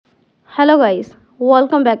Hello guys,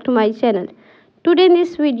 welcome back to my channel. Today in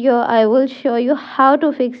this video I will show you how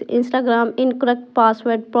to fix Instagram incorrect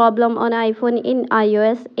password problem on iPhone in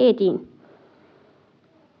iOS 18.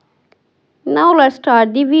 Now let's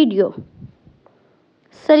start the video.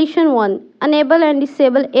 Solution 1. Enable and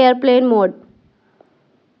disable airplane mode.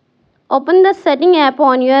 Open the setting app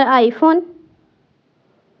on your iPhone.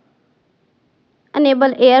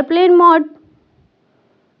 Enable airplane mode.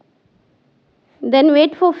 Then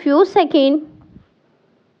wait for few seconds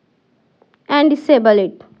and disable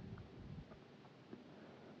it.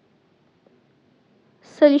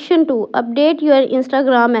 Solution 2. Update your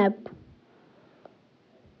Instagram app.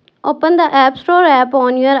 Open the App Store app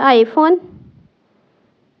on your iPhone.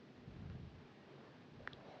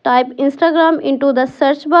 Type Instagram into the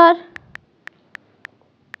search bar.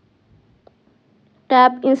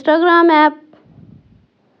 Tap Instagram app.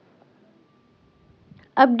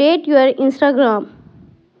 Update your Instagram.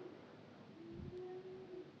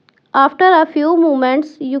 After a few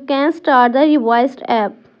moments, you can start the revised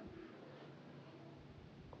app.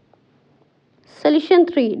 Solution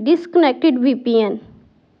 3. Disconnected VPN.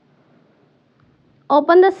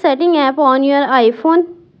 Open the setting app on your iPhone.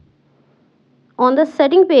 On the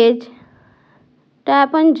setting page,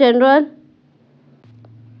 tap on General.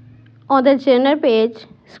 On the General page,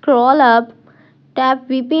 scroll up, tap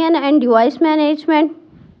VPN and Device Management.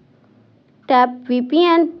 Tap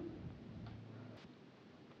VPN.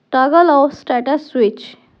 Toggle off status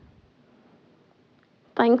switch.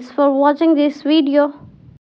 Thanks for watching this video.